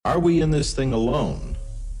Are we in this thing alone?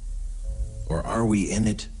 Or are we in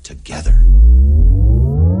it together? In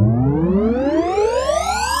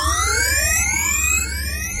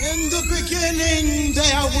the beginning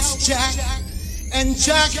there was Jack, and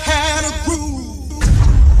Jack had a groove.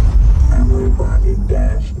 Everybody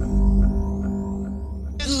dance now.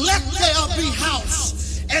 And let there be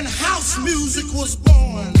house, and house music was born.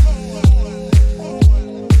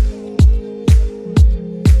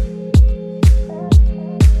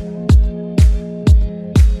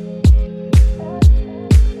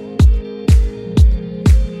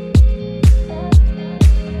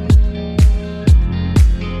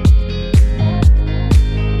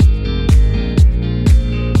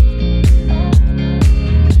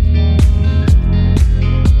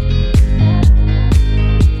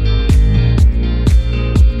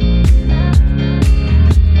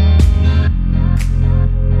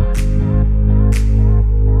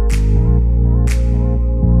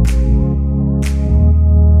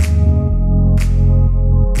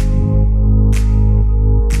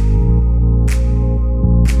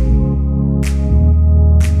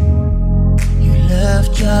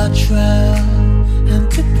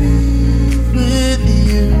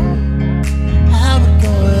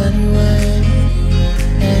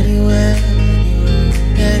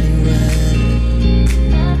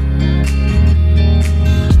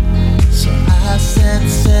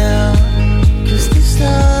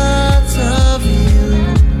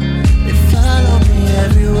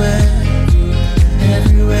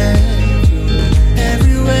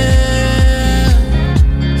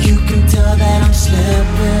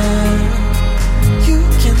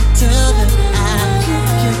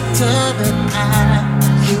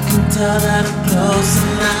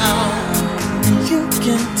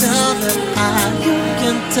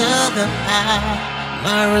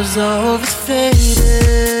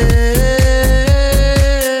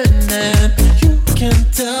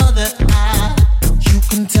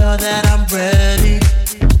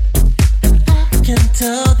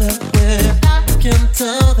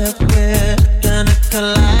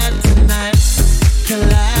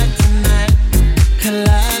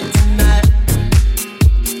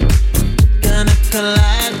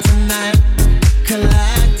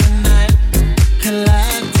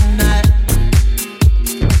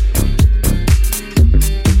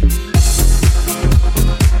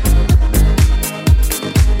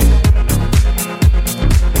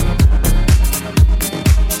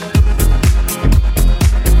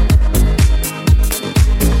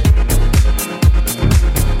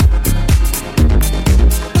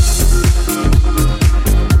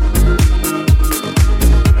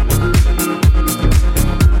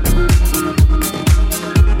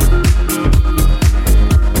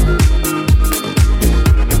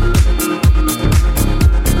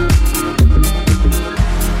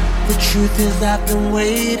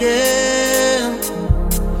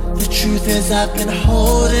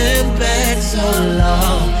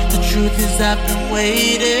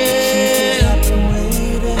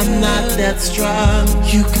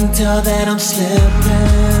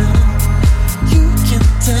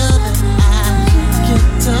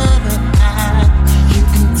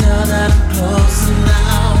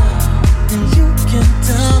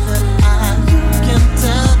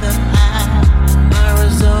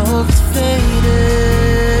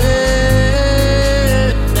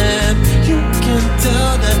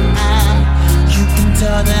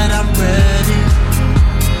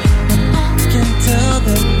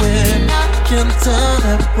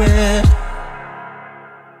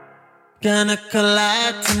 Gonna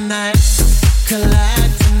collide tonight,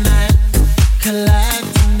 collide tonight, collide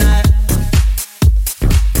tonight.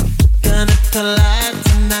 Gonna collide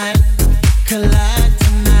tonight, collide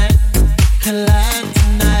tonight, collide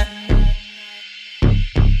tonight.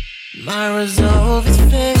 My resolve is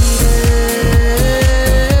faded,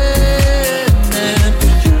 and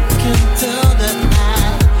you can tell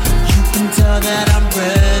that I'm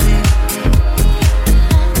ready.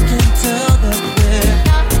 I can tell that we're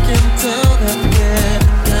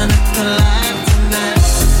gonna collide tonight,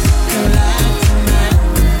 collide tonight,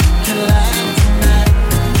 collide tonight.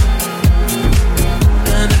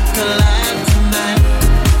 Gonna collide tonight,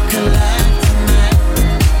 collide tonight,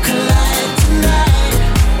 collide tonight.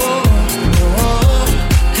 Oh, oh,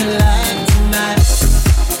 collide.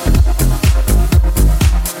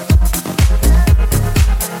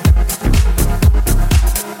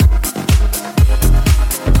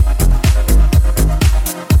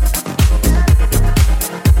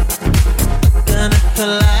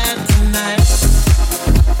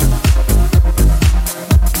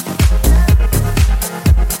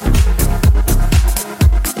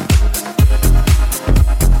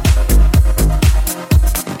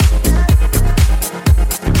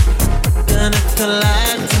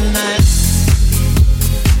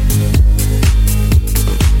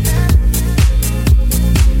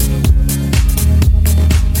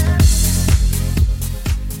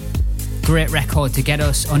 great record to get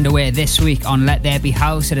us underway this week on Let There Be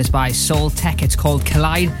House. It is by Soul Tech. It's called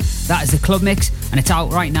Collide. That is the club mix, and it's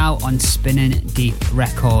out right now on Spinning Deep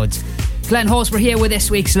Records. Glenn Horsburgh here with this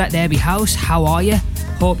week's Let There Be House. How are you?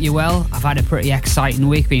 Hope you're well. I've had a pretty exciting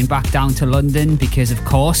week being back down to London because, of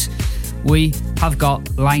course, we have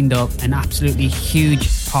got lined up an absolutely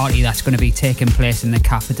huge party that's going to be taking place in the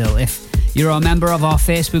capital. If you're a member of our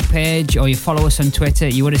Facebook page or you follow us on Twitter,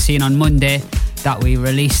 you would have seen on Monday that we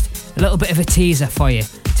released a little bit of a teaser for you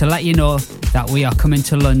to let you know that we are coming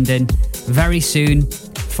to London very soon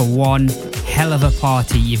for one hell of a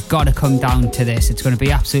party. You've got to come down to this. It's going to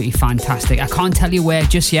be absolutely fantastic. I can't tell you where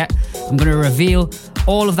just yet. I'm going to reveal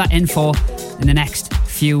all of that info in the next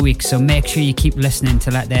few weeks, so make sure you keep listening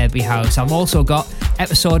to Let There Be House. I've also got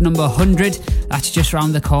episode number 100. That's just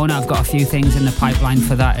around the corner. I've got a few things in the pipeline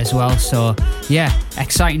for that as well. So yeah,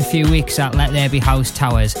 exciting few weeks at Let There Be House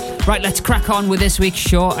Towers. Right, let's crack on with this week's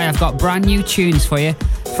show. I have got brand new tunes for you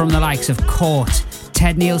from the likes of Court,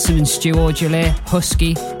 Ted Nielsen and Stu Ojale,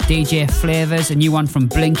 Husky, DJ Flavors, a new one from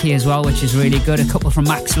Blinky as well, which is really good. A couple from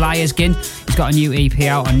Max Liasgin. He's got a new EP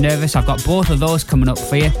out on Nervous. I've got both of those coming up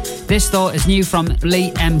for you. This, though, is new from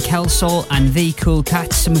Lee M. Kelsall and The Cool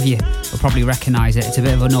Cats. Some of you will probably recognise it. It's a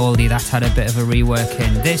bit of an oldie that's had a bit of a rework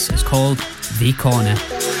in. This is called The Corner.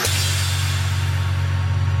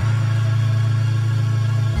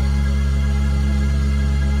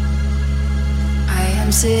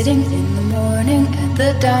 Sitting in the morning at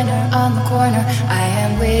the diner on the corner. I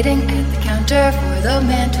am waiting at the counter for the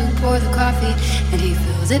man to pour the coffee, and he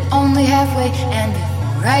fills it only halfway. And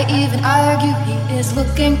before I even argue, he is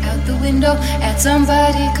looking out the window at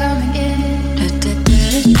somebody coming in.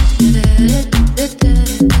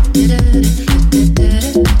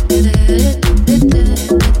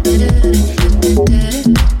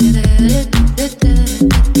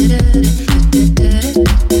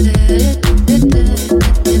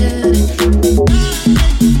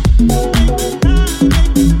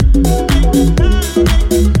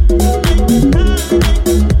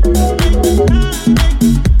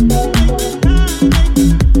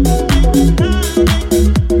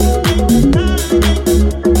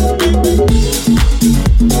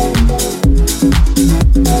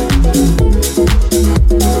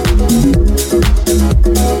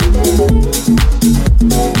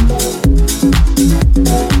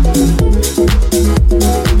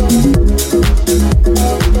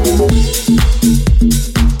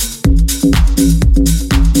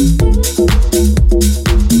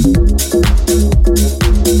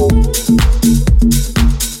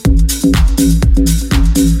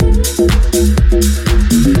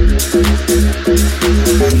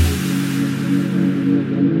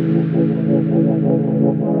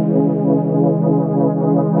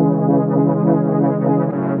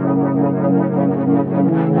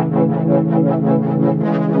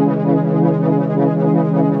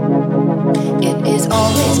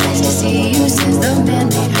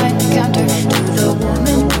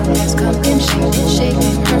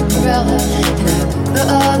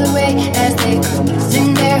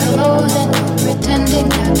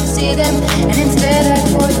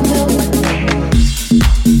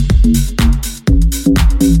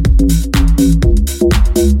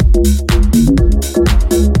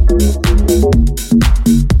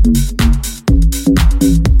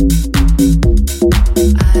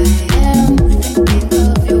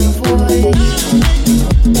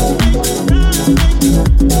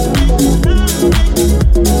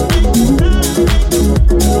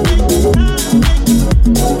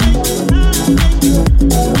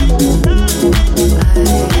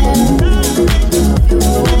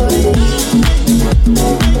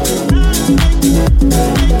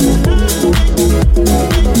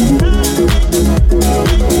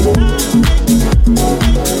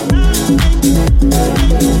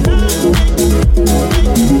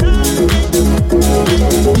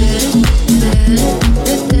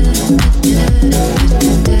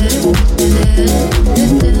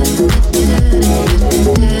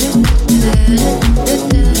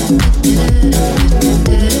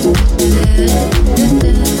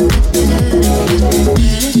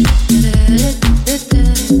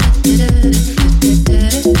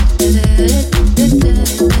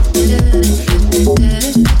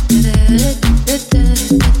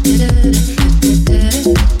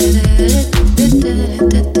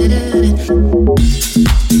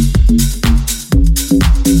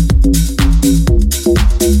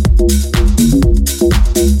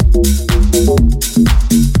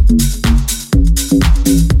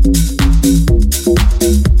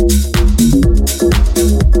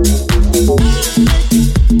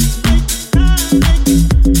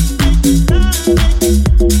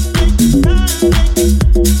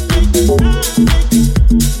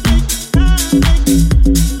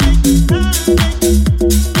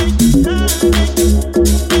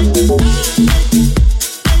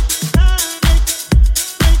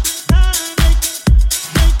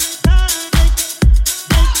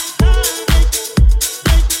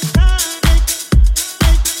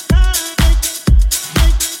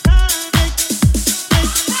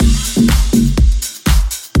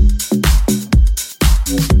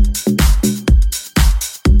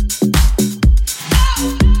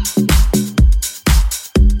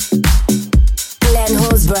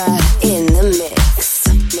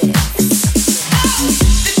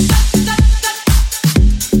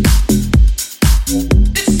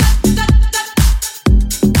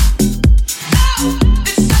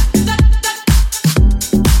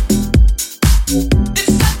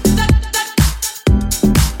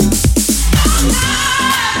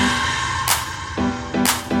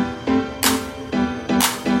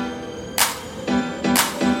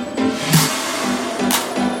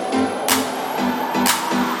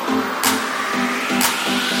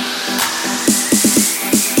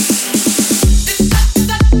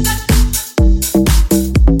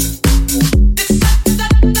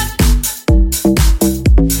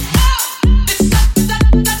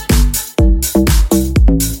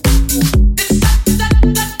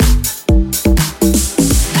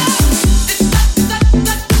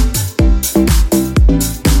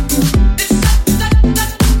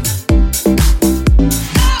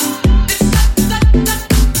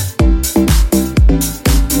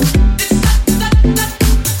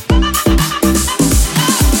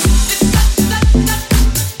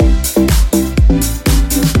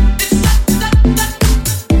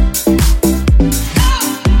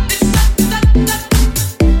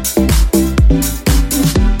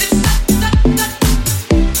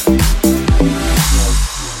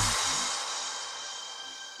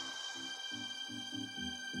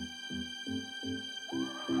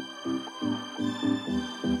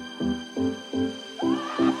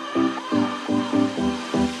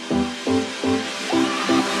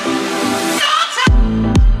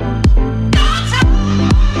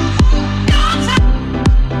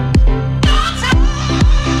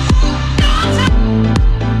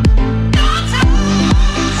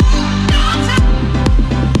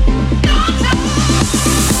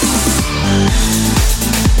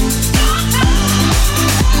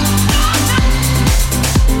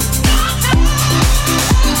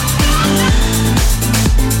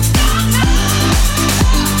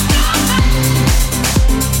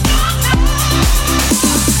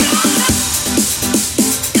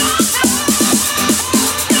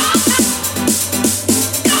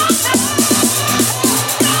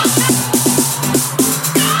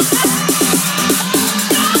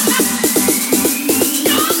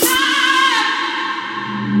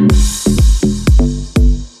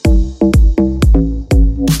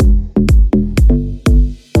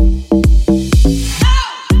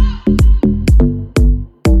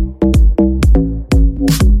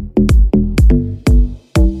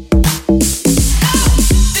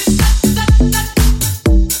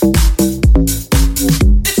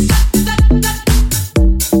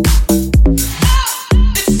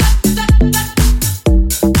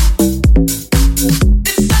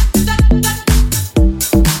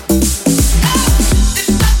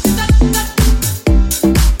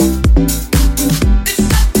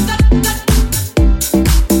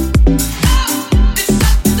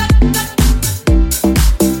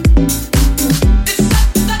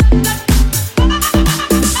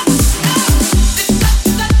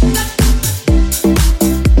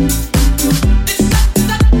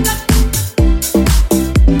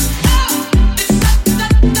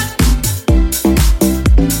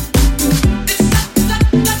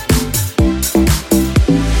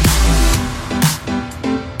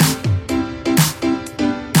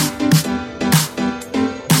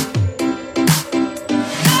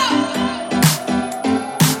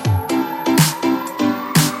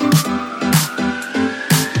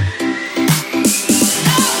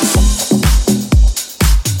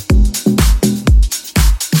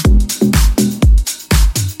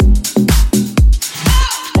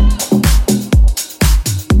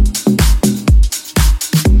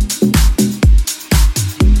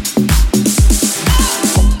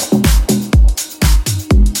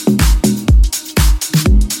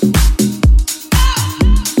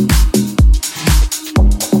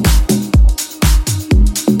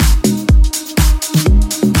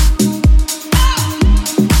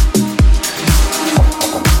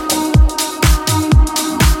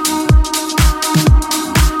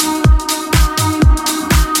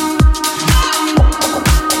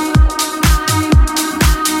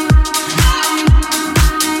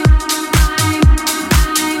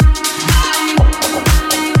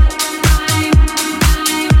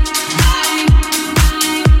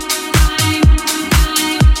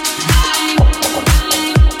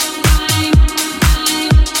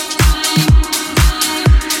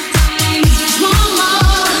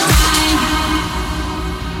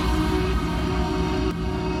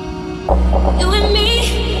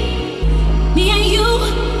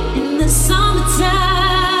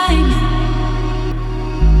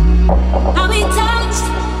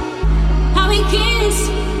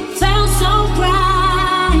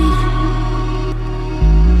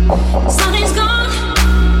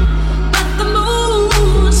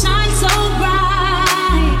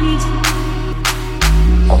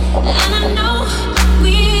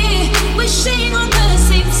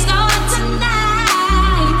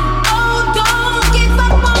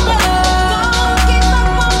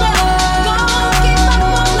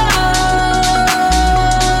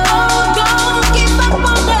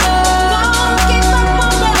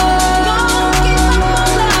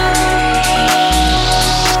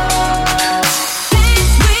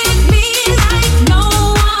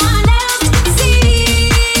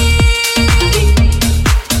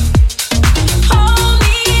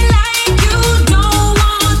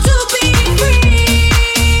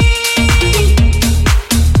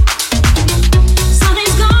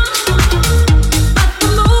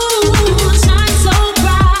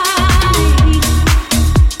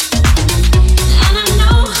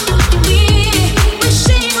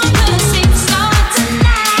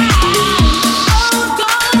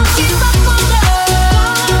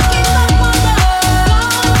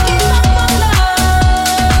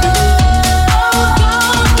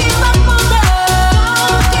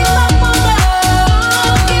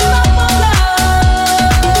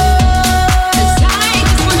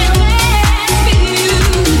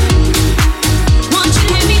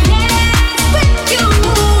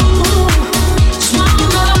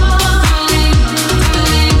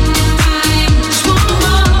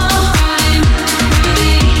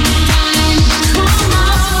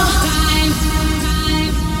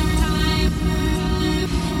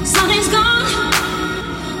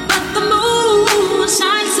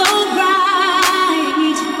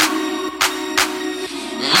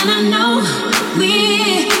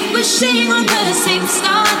 Wishing on the same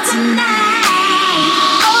star tonight.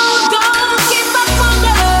 Oh, don't give up on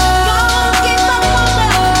love. Don't give up on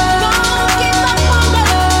love. Don't give up on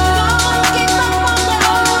love. Don't give up on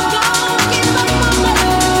love. Don't give up on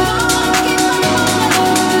love. Don't give up on love.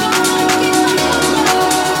 Don't give up on love.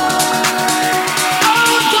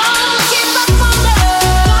 Oh, don't give up on love.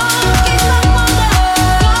 Don't give up on love.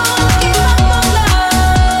 Don't give up on love.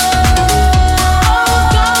 Oh,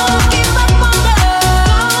 don't give up on love.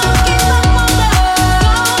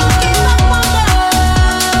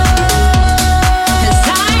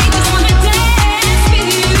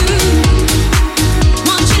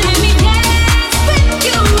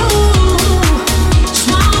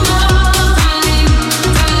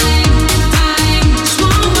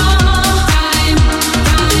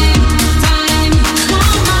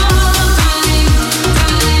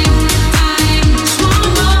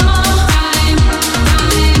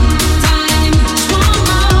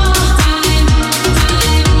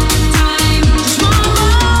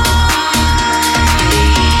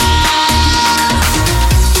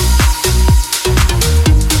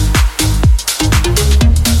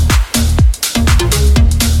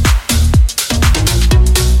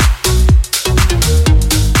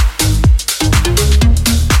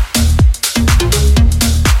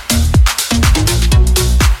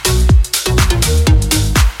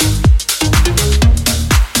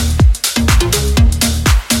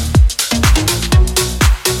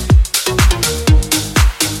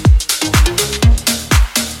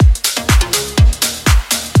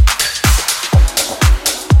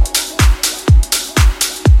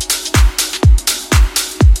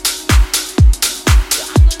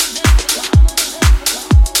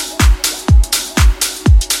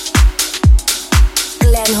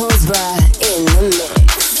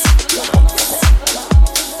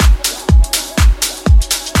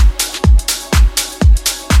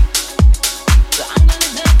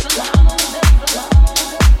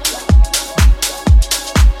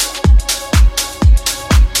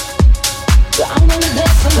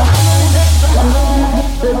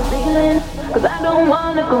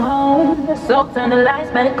 Turn the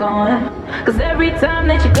lights back on. Cause every time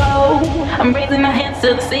that you go, I'm raising my hands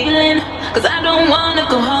to the ceiling. Cause I don't wanna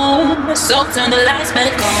go home. So turn the lights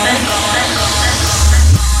back on.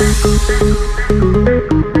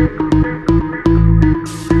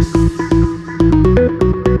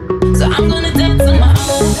 So I'm gonna dance on my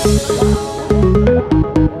own.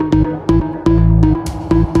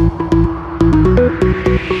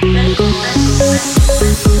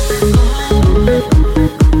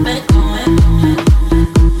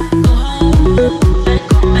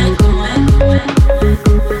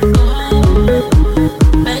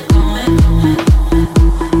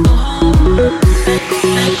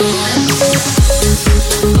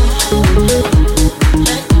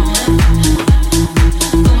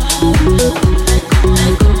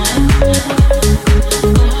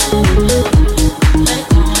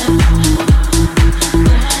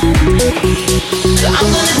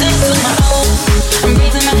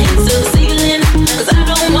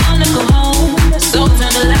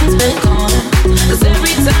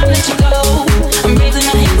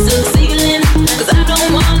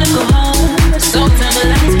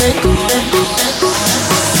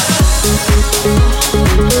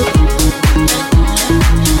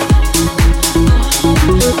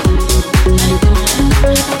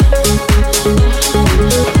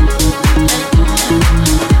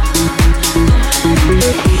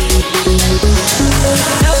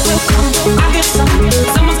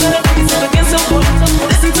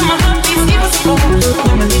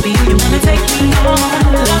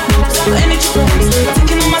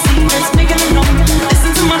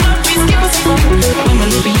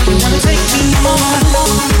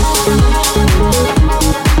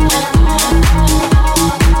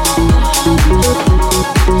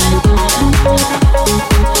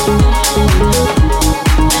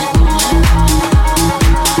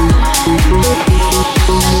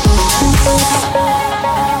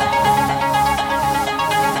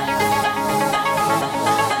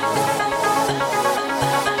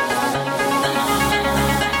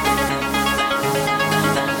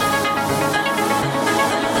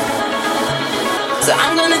 So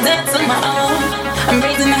I'm gonna dance on my own. I'm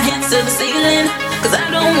raising my hands to the ceiling. Cause I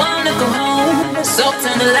don't wanna go home. So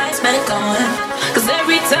turn the lights back on. Cause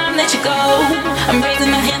every time that you go, I'm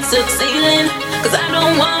raising my hands to the ceiling. Cause I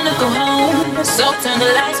don't wanna go home. So turn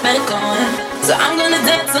the lights back on. So I'm gonna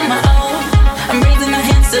dance on my own. I'm raising my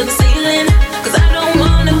hands to the ceiling. Cause I don't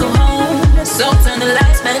wanna go home. So turn the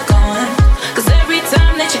lights back on. Cause every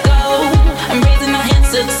time that you go, I'm raising my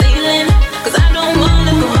hands to the ceiling. Cause I don't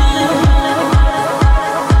wanna go home.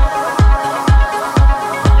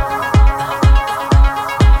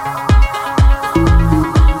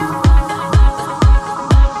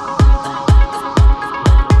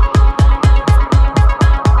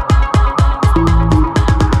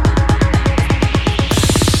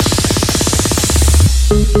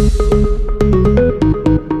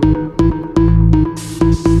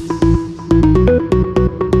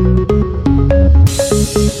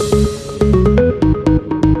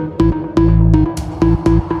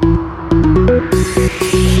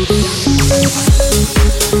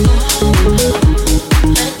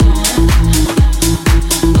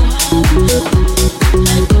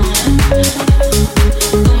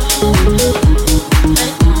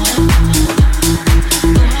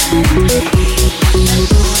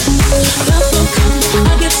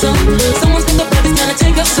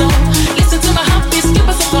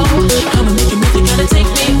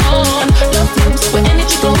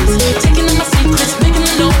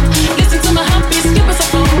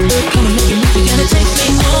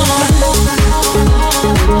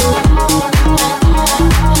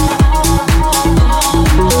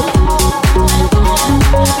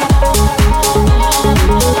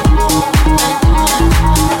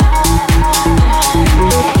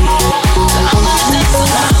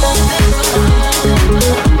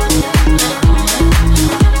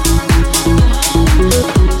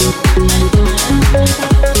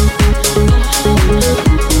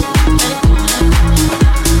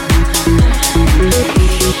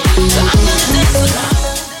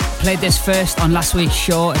 this first on last week's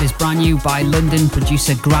show. It is brand new by London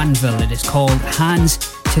producer Granville. It is called Hands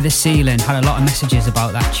to the Ceiling. Had a lot of messages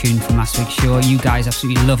about that tune from last week's show. You guys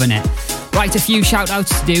absolutely loving it. Right, a few shout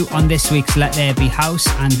outs to do on this week's Let There Be House,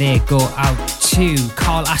 and they go out to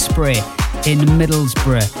Carl Asprey in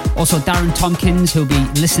Middlesbrough. Also Darren Tompkins, who'll be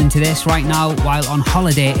listening to this right now while on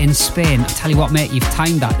holiday in Spain. I tell you what, mate, you've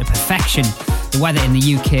timed that to perfection. The weather in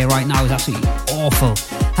the UK right now is absolutely awful.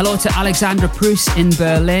 Hello to Alexandra Prus in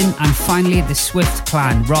Berlin, and finally the Swift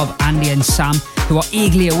clan, Rob, Andy and Sam, who are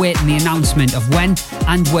eagerly awaiting the announcement of when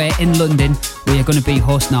and where in London we are going to be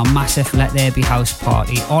hosting our massive Let There Be House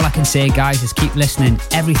party. All I can say, guys, is keep listening.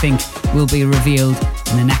 Everything will be revealed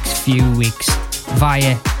in the next few weeks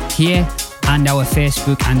via here and our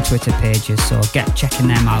Facebook and Twitter pages, so get checking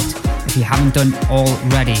them out if you haven't done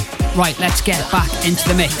already. Right, let's get back into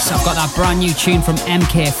the mix. I've got that brand new tune from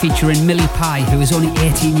MK featuring Millie Pie, who is only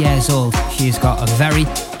 18 years old. She's got a very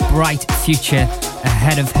bright future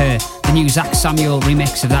ahead of her. The new Zach Samuel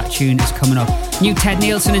remix of that tune is coming up. New Ted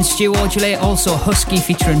Nielsen and Stu Aujale, also Husky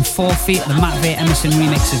featuring 4 Feet. The Matt V. Emerson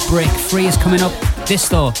remix of Break Free is coming up. This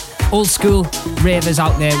though, old school ravers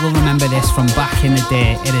out there will remember this from back in the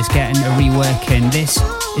day. It is getting a reworking. This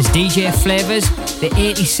is DJ Flavors, the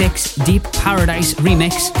 86 Deep Paradise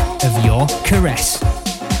remix of Your Caress.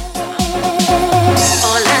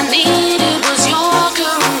 All I needed was your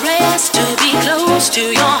caress to be close to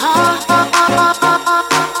your heart.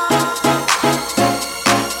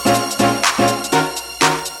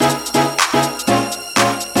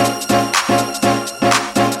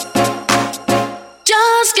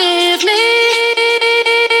 Just give me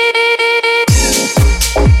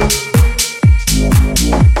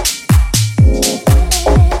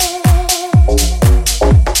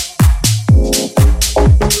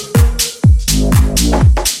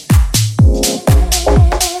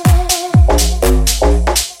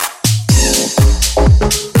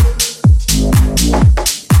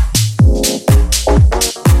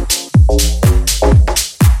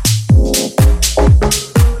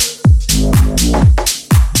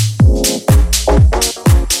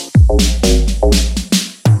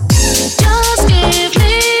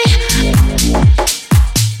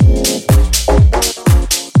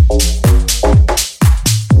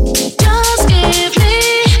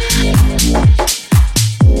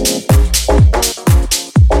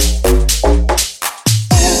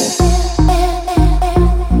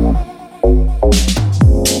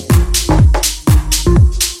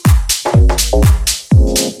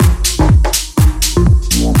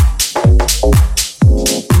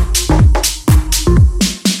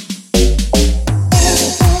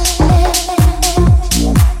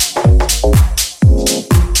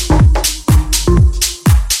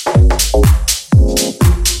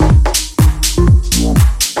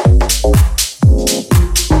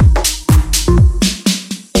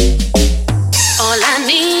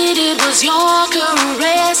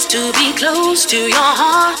to your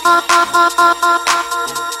heart.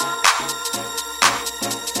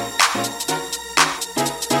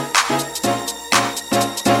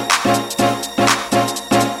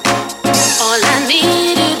 All I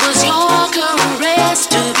needed was your caress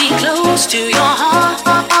to be close to your heart.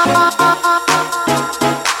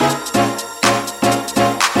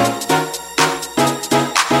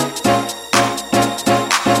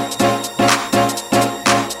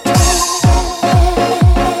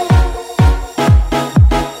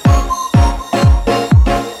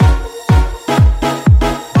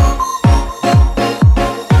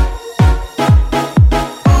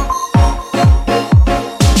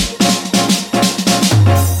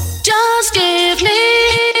 Just give me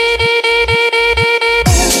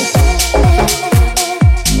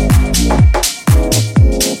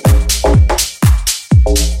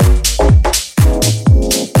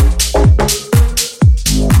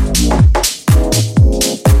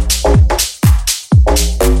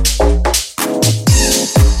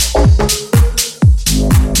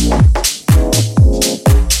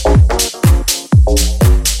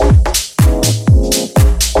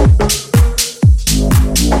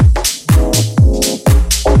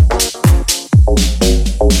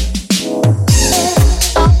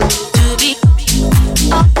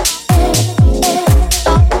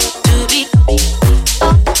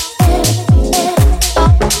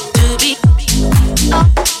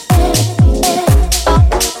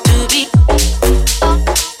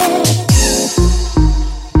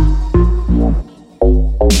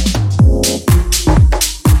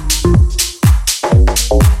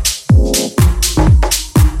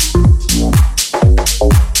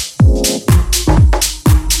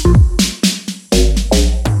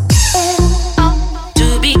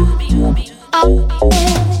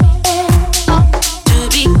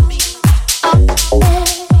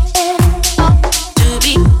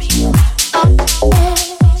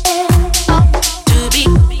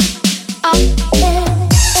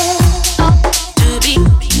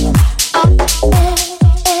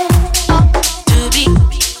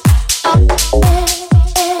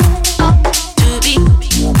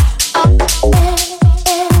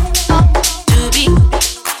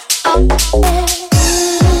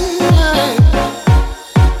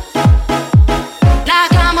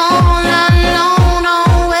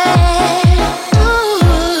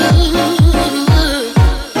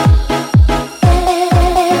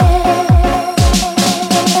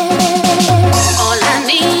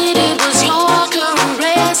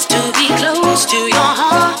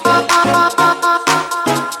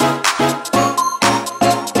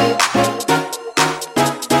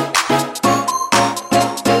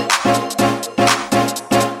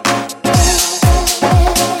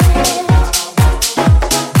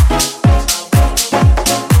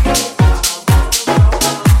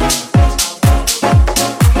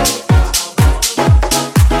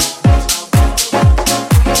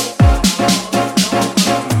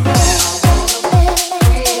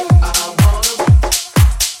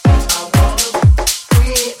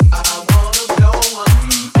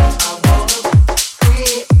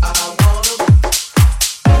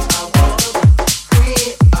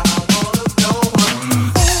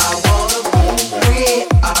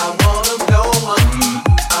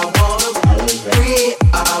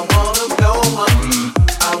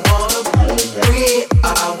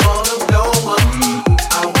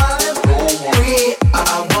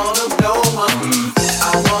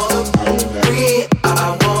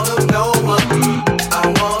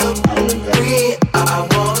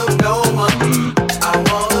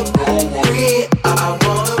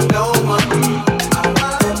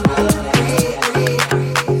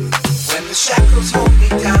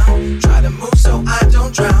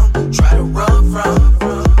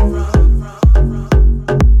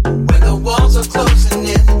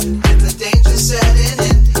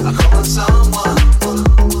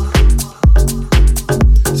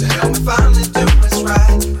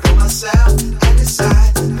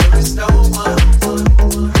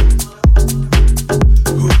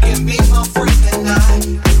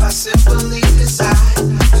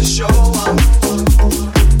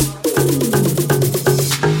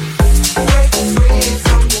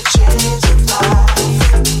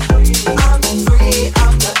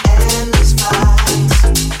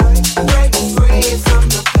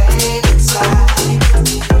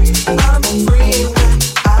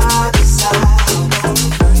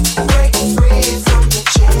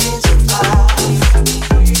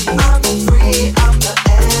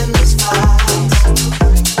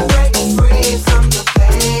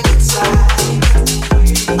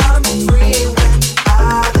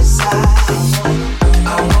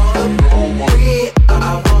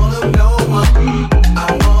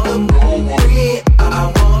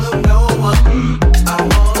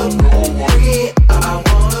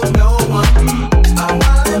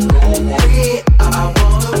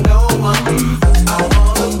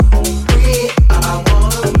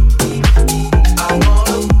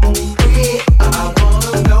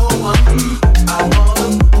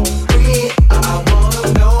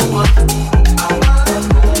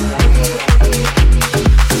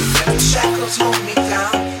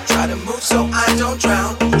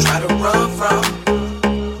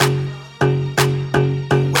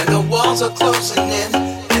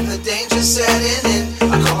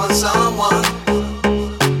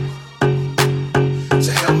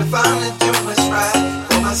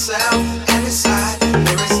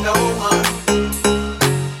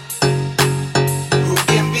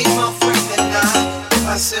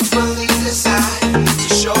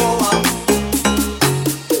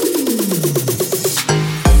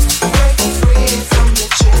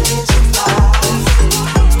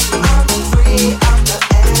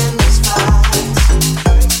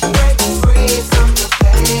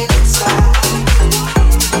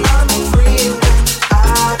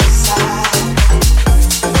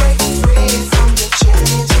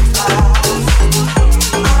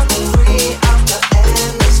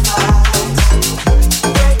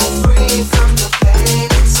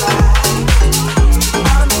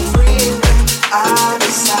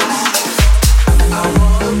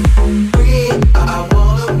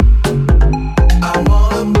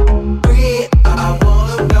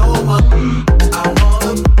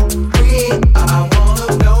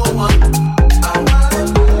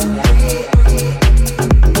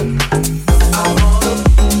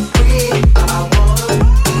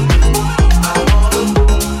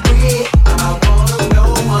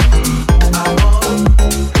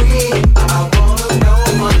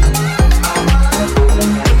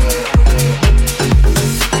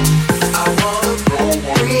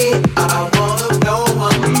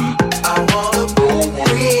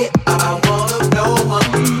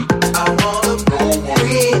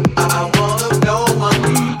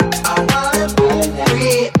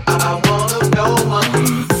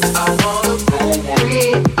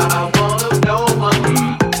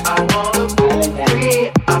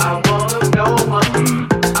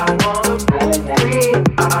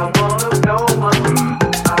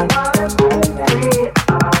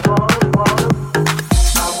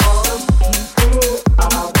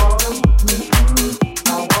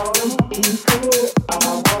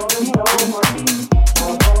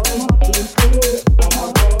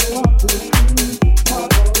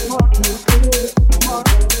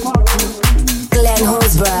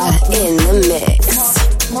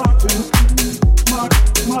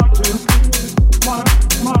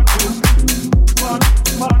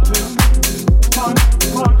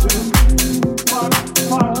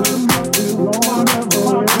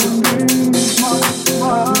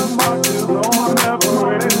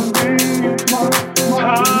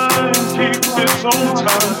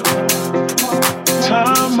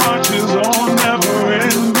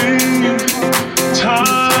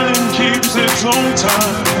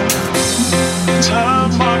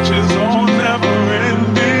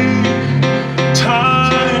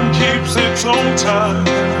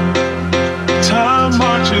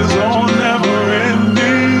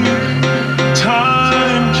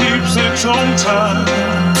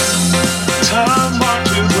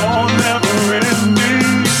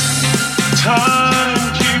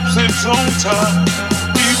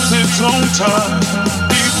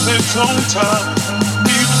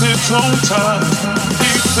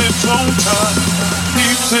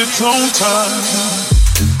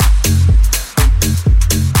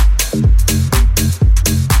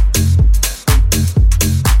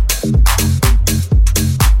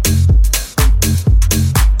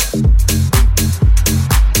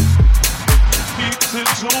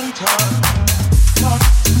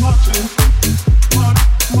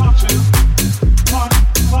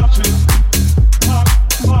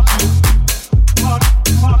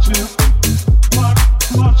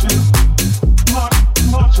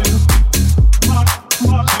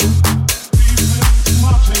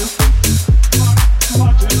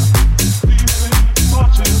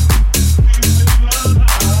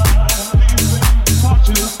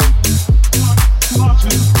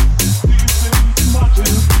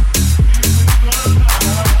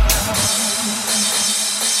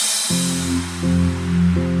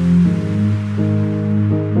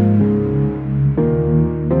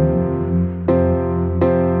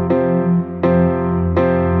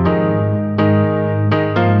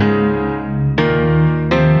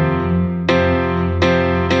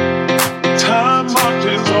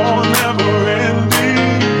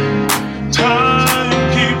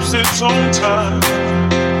on time.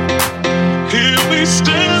 Here we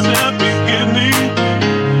stand at beginning,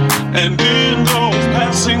 and then goes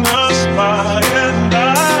passing us by, and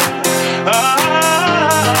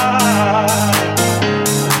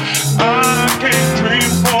I can't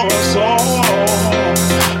dream for us all.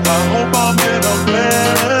 I hope I'm in a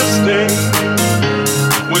blessed state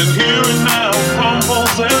when here and now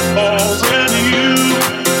crumbles and falls, and you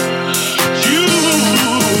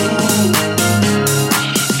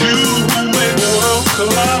made the world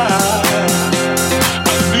collide.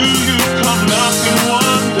 I knew you'd come knocking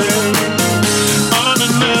one day,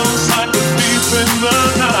 unannounced like a thief in the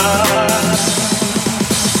night,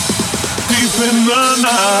 deep in the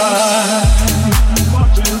night.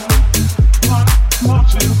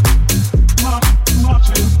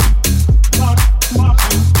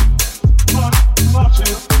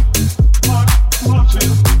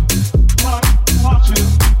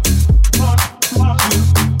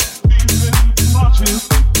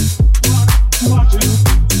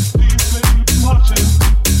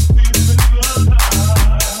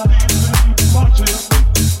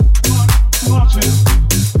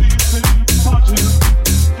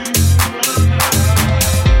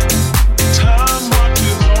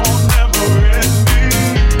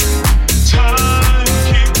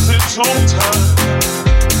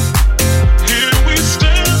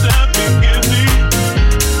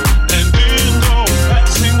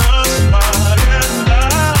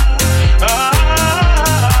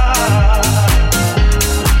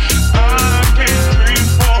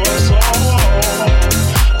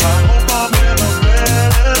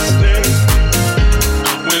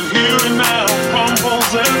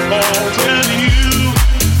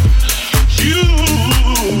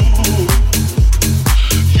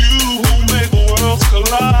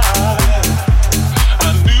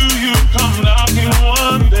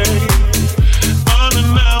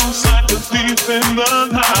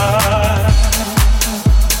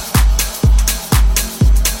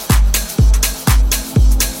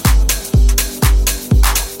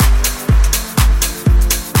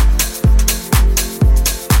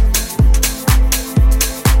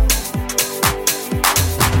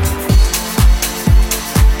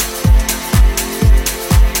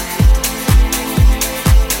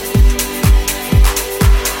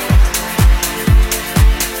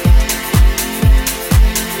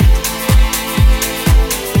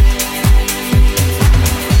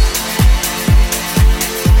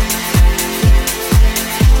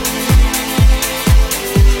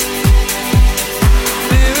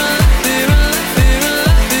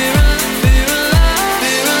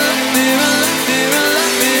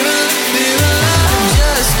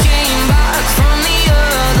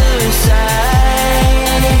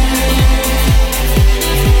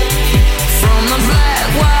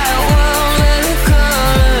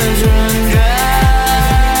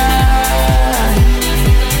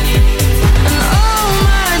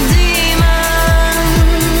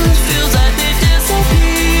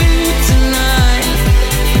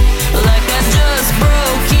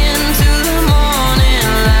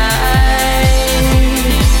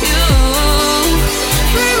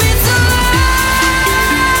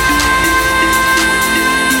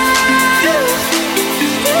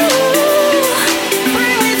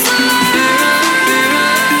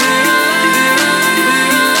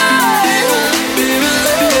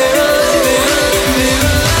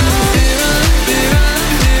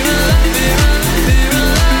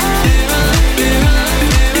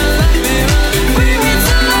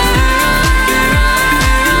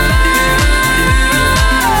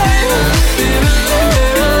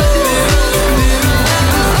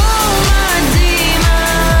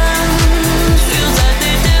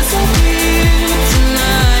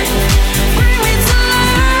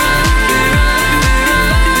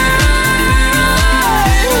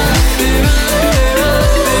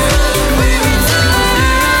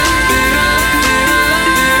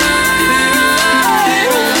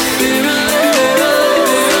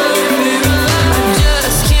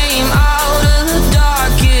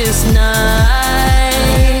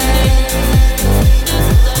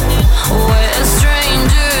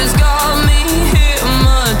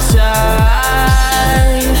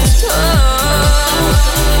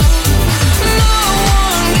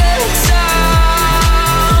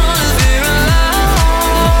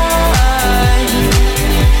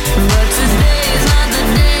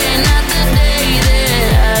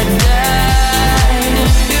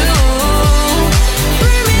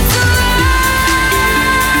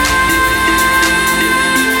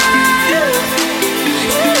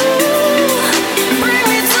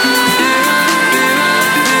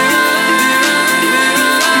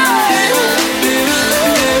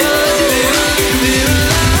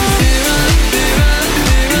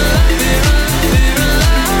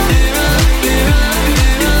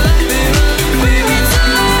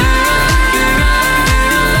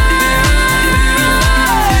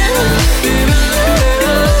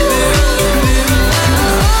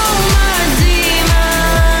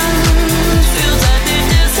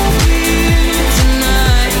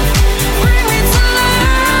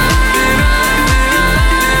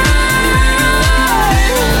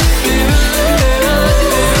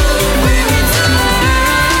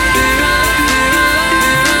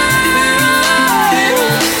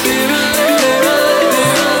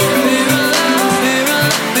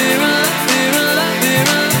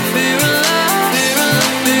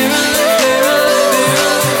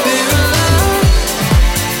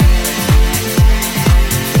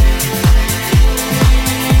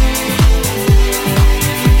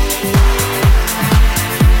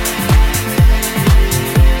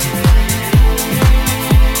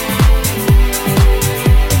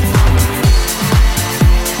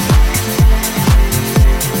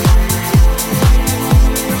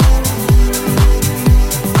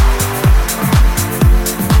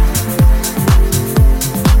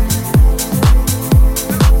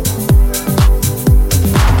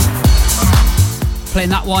 playing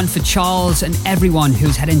that one for Charles and everyone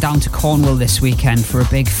who's heading down to Cornwall this weekend for a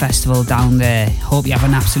big festival down there. Hope you have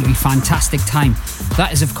an absolutely fantastic time. That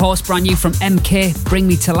is, of course, brand new from MK, Bring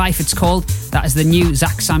Me to Life it's called. That is the new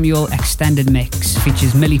Zach Samuel extended mix.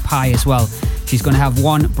 Features Millie Pie as well. She's going to have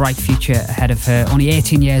one bright future ahead of her. Only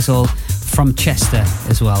 18 years old, from Chester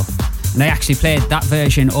as well. And I actually played that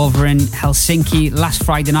version over in Helsinki last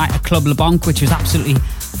Friday night at Club Le Bonk, which was absolutely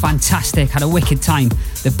fantastic. Had a wicked time.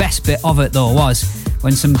 The best bit of it though was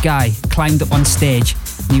when some guy climbed up on stage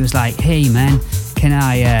and he was like, "Hey man, can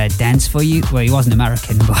I dance for you?" Well, he wasn't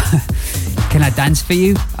American, but "Can I dance for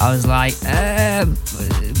you?" I was like, a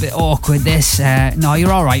bit awkward this. No,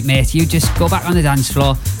 you're all right, mate. You just go back on the dance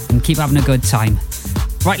floor and keep having a good time.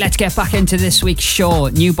 Right, let's get back into this week's show.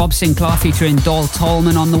 New Bob Sinclair featuring Dol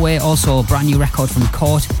Tallman on the way. Also a brand new record from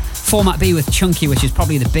Court. Format B with Chunky, which is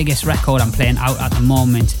probably the biggest record I'm playing out at the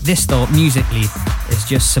moment. This though, musically, is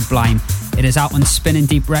just sublime. It is out on Spinning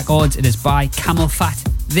Deep Records. It is by Camel Fat.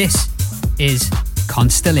 This is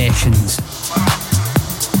Constellations.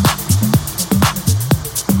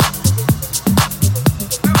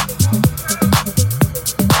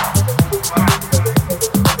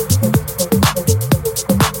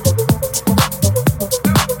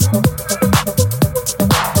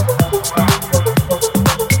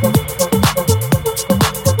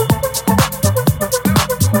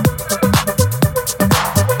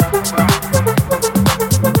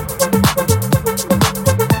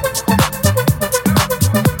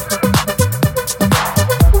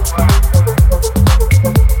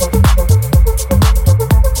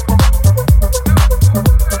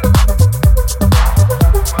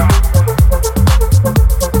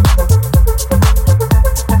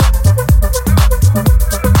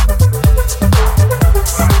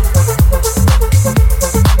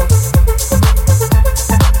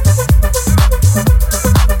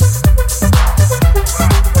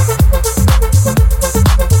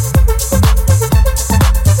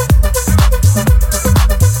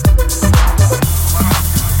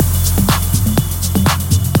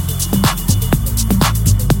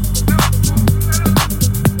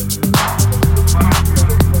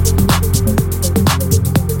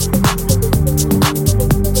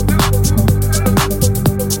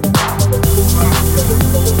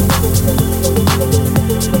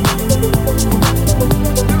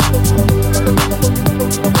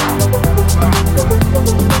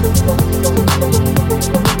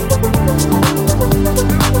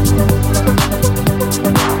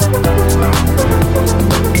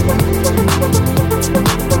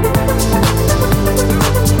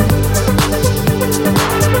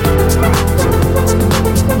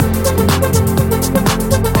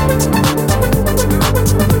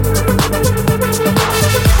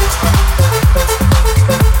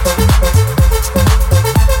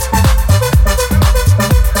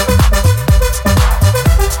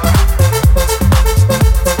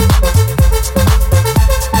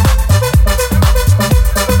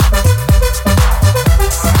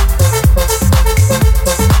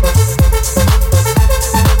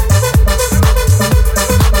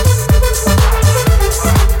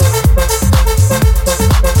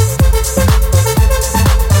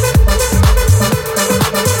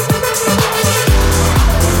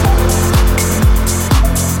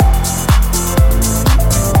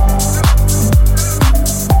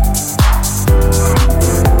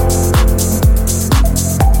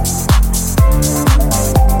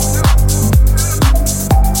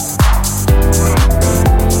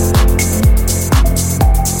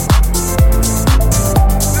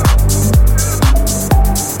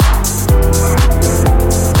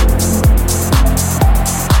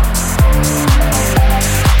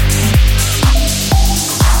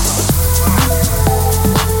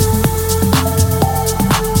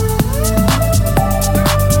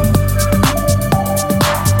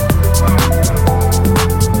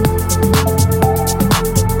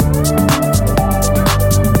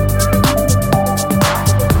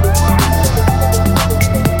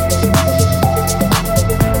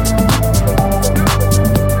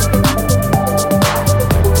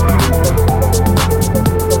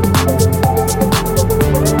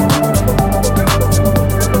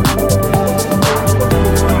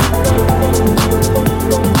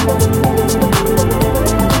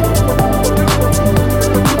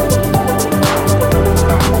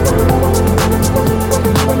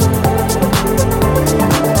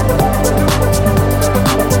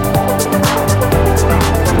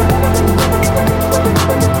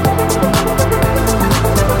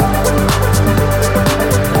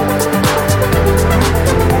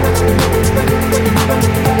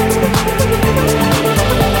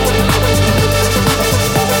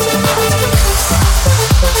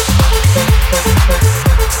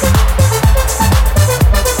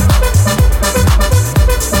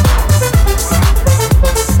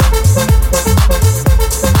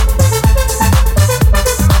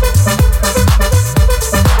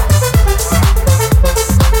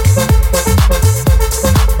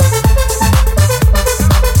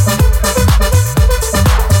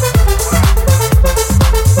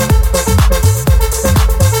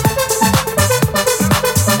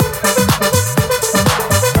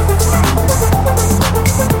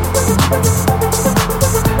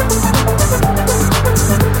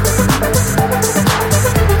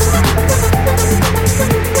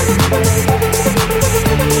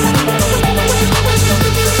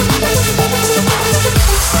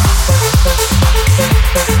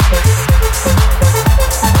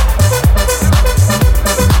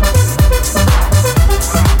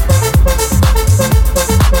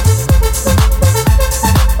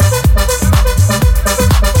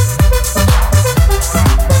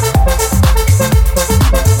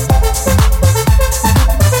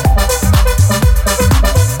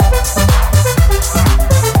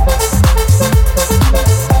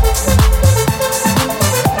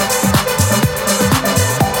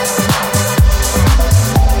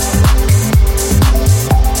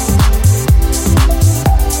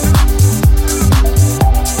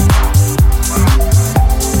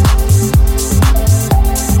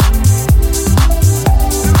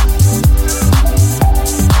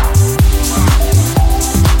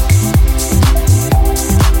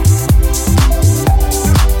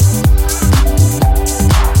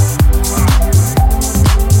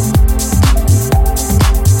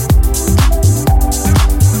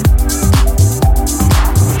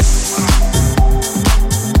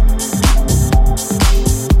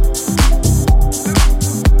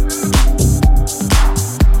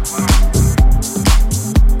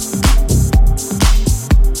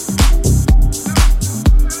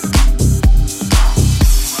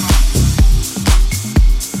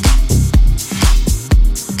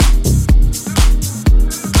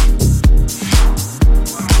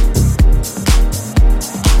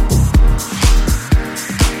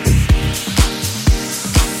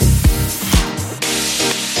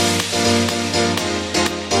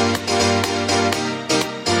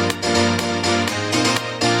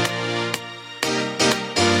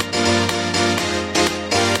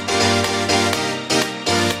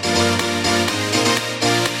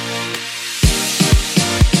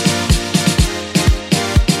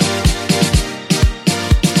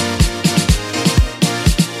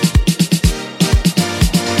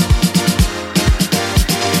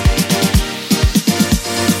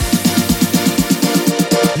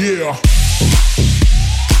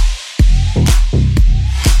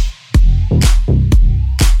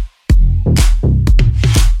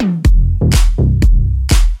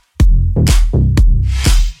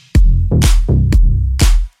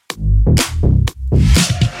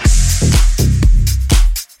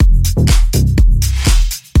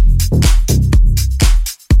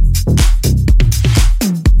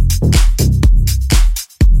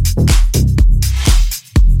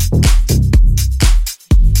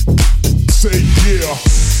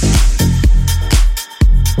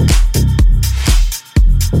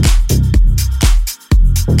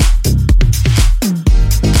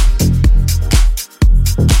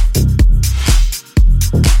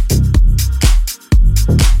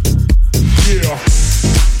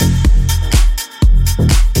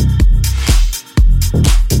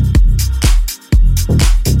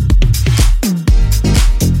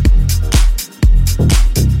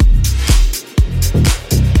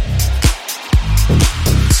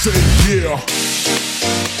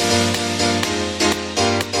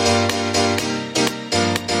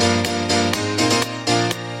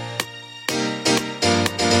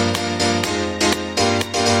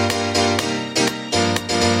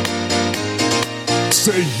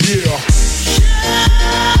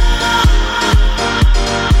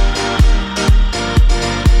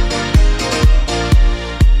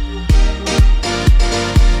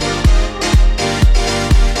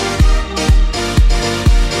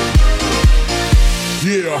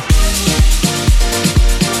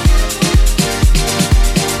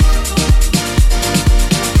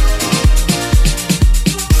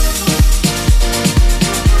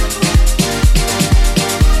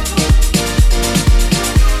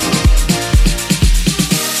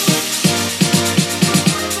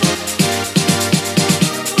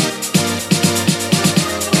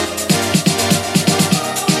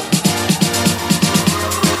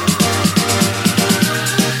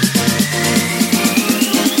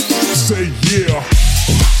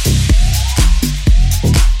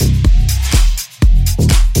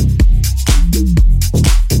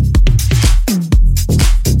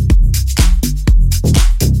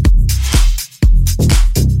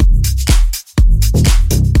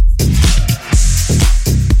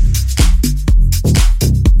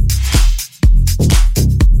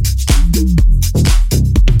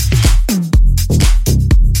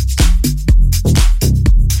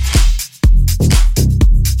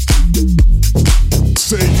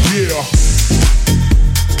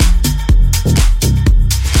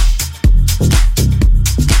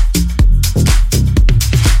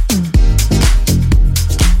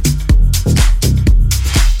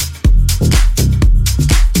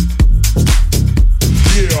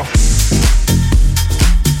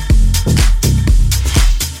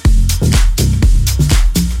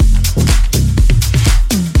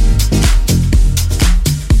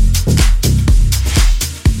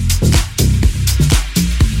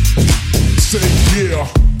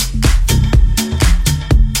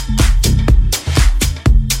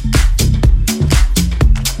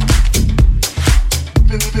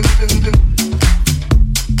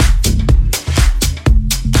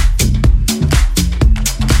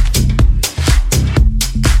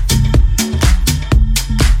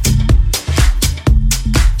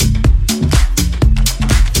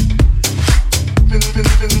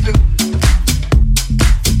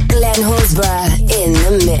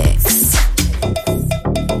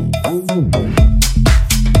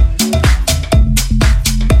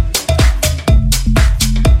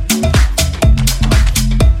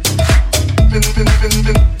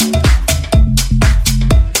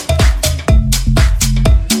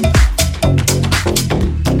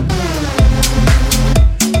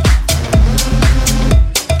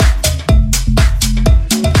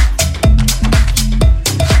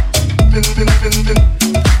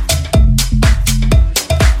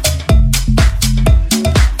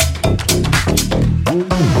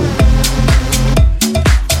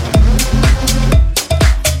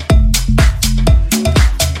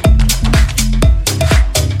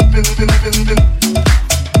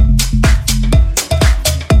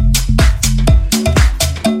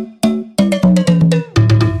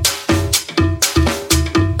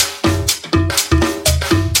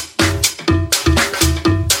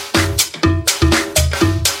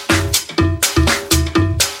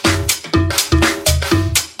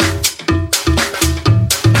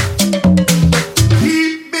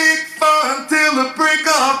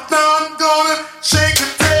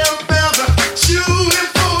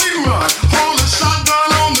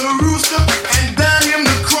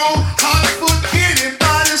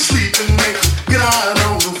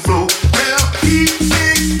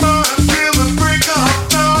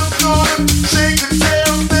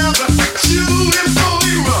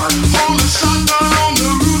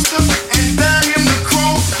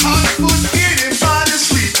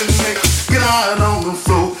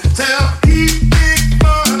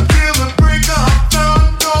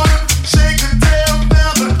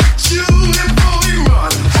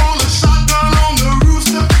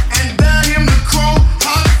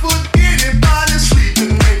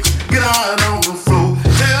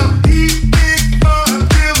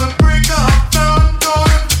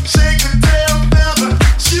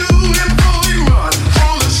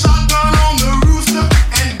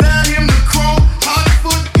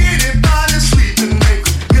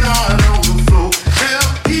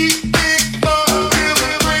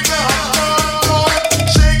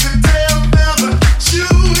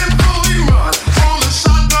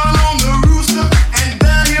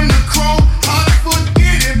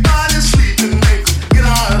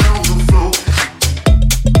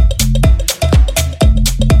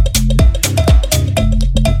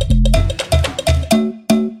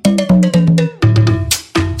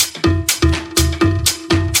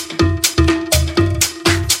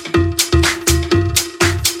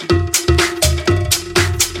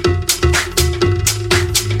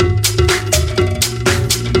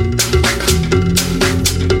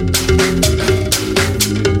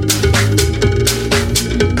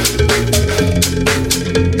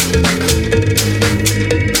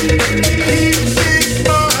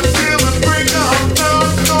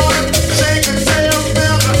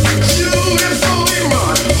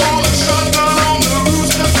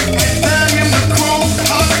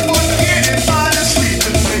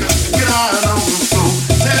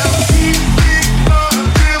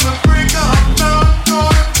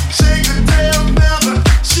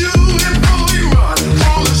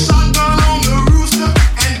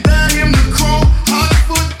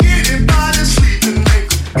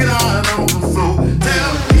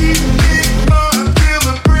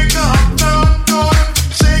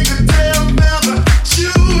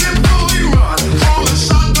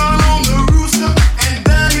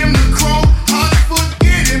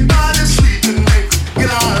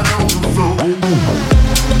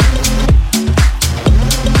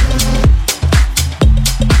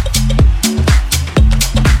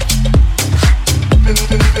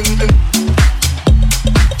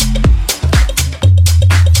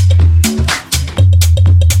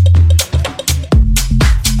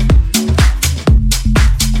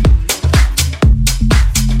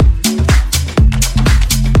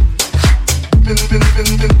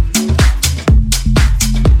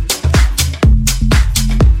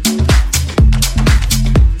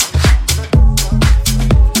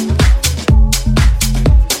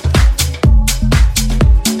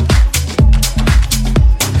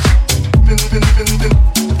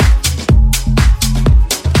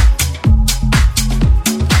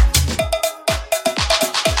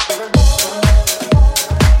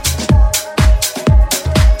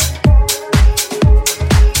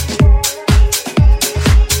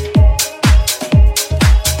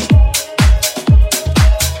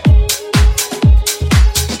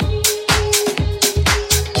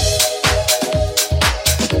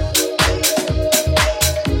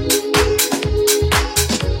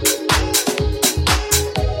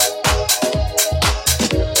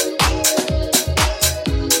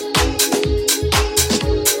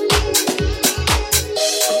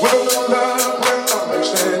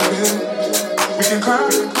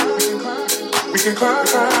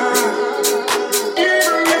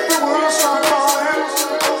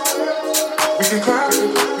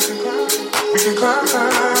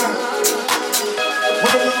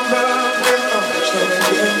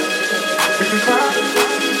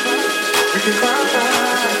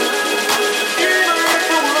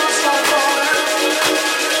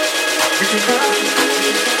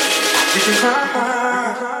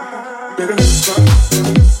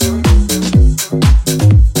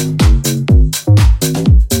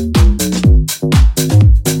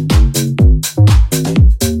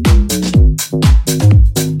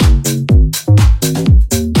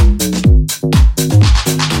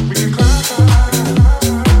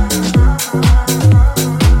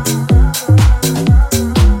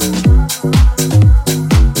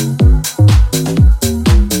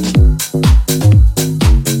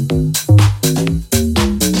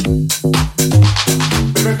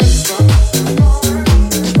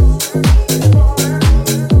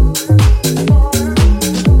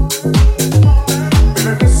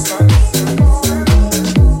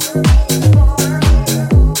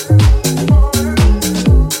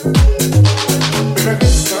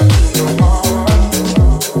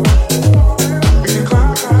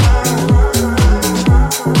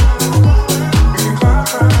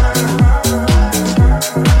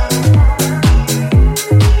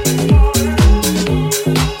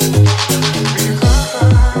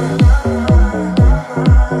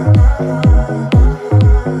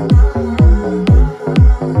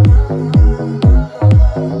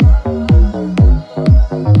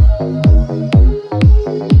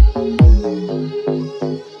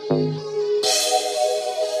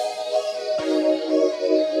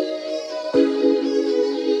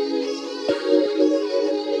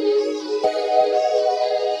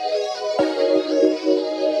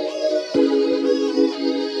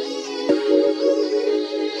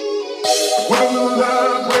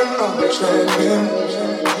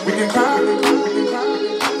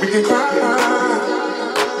 can cry.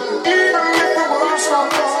 Even if the world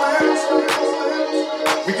stops falling,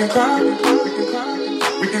 we can cry.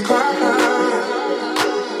 We can cry.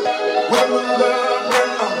 With love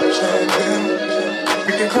and understanding,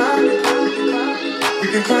 we can cry. We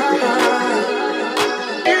can cry.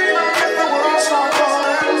 Even if the world stops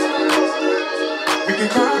falling, we can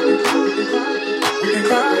cry. We can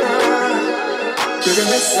cry. Baby,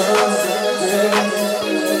 listen,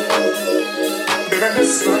 baby,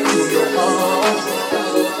 listen to your heart.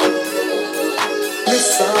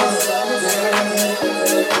 Listen,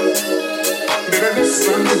 baby,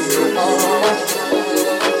 listen to your heart.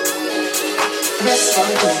 Listen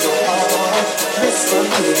to your heart. Listen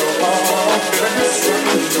to your heart. Baby, listen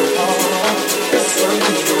to your heart. Listen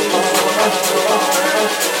to your heart.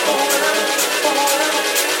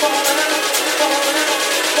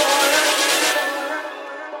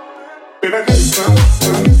 Baby, listen.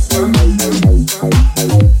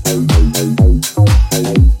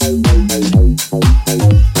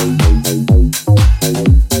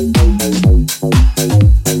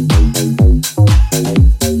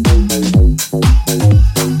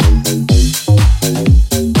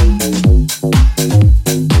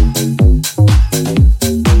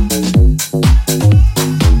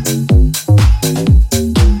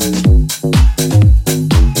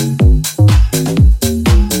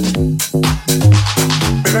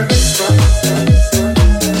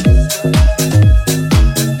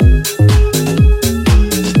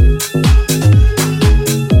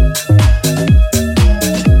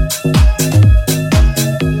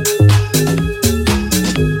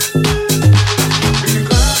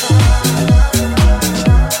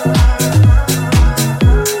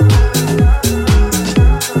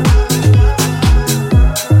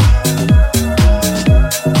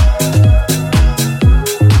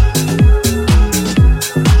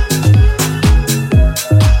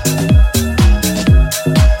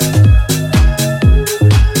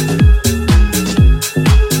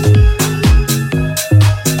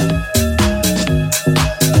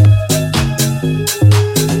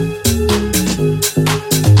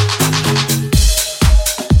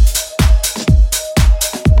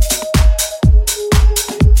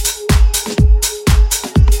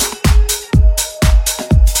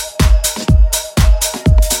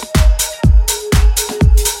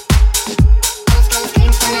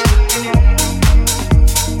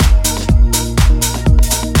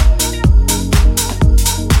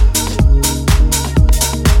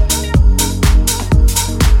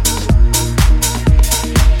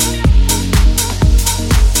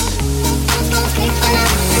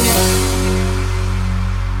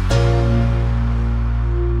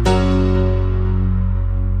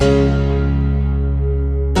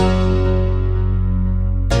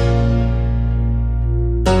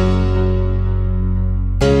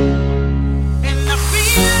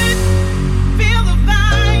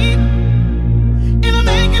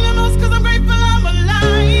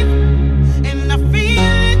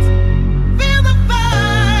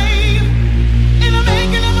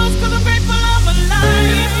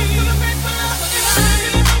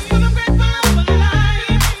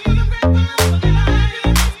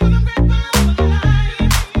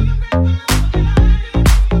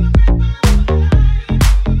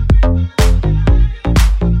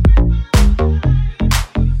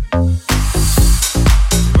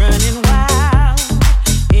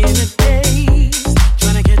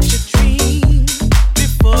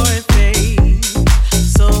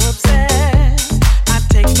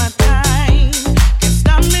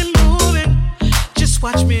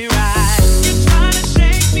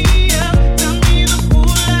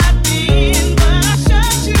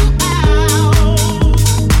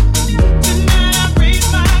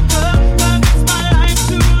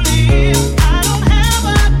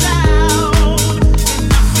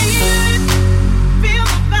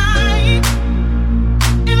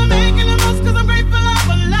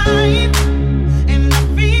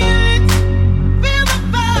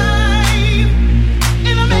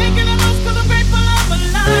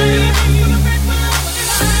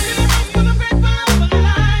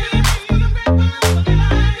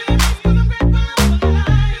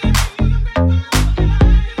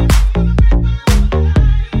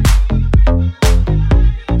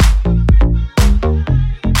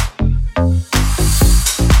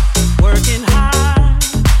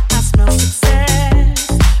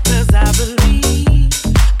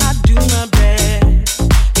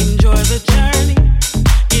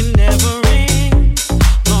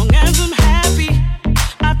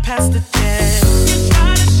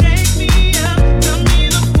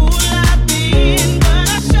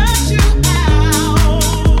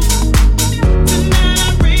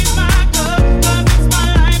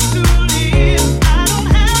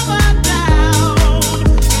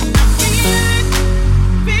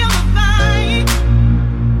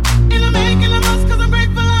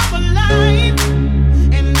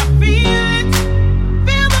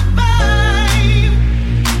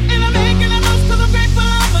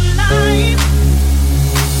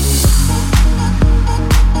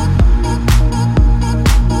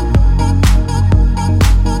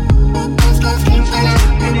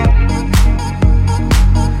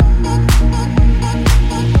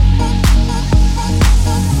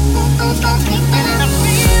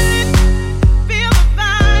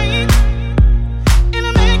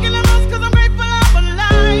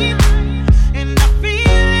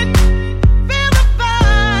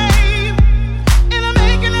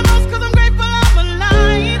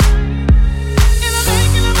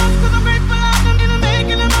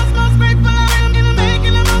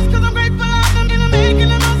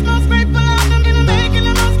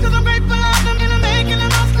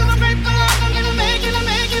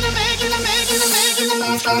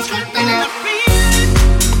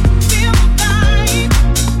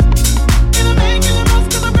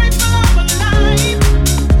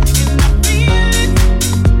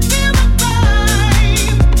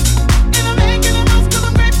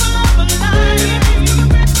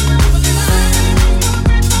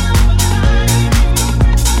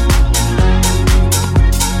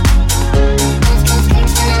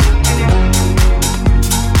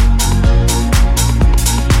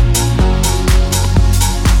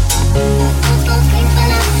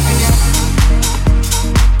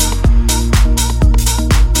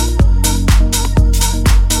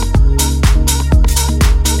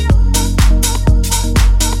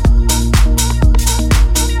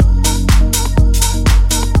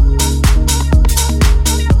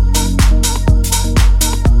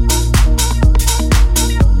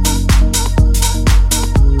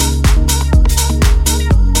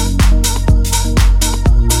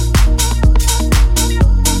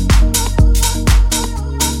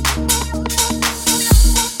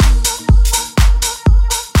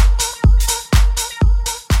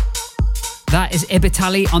 That is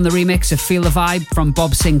Ibitali on the remix of Feel the Vibe from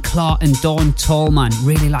Bob Sinclair and Dawn Tallman.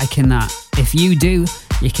 Really liking that. If you do,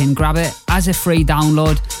 you can grab it as a free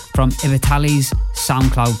download from Ibitali's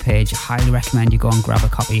SoundCloud page. I highly recommend you go and grab a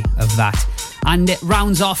copy of that. And it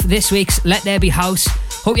rounds off this week's Let There Be House.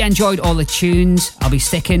 Hope you enjoyed all the tunes. I'll be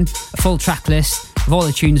sticking a full track list of all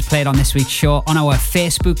the tunes played on this week's show on our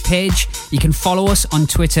Facebook page. You can follow us on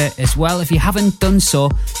Twitter as well. If you haven't done so,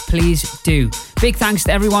 please do. Big thanks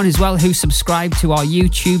to everyone as well who subscribed to our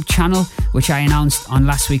YouTube channel, which I announced on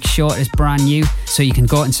last week's show. It is brand new, so you can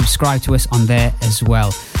go and subscribe to us on there as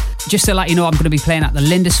well. Just to let you know, I'm going to be playing at the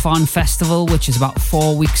Lindisfarne Festival, which is about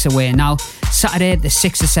 4 weeks away now. Saturday, the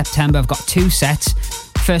 6th of September, I've got 2 sets.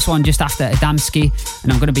 First one just after Adamski,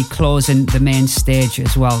 and I'm going to be closing the main stage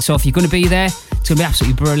as well. So if you're going to be there, it's going to be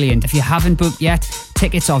absolutely brilliant. If you haven't booked yet,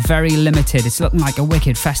 tickets are very limited. It's looking like a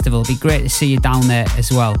wicked festival. It'll be great to see you down there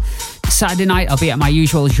as well. Saturday night, I'll be at my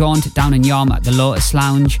usual jaunt down in Yarm at the Lotus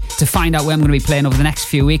Lounge. To find out where I'm going to be playing over the next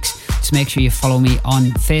few weeks, just make sure you follow me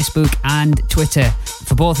on Facebook and Twitter.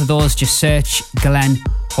 For both of those, just search Glenn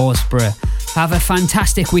Horsburgh. Have a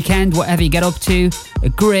fantastic weekend, whatever you get up to. A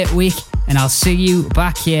great week, and I'll see you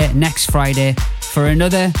back here next Friday for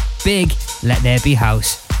another big Let There Be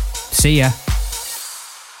House. See ya.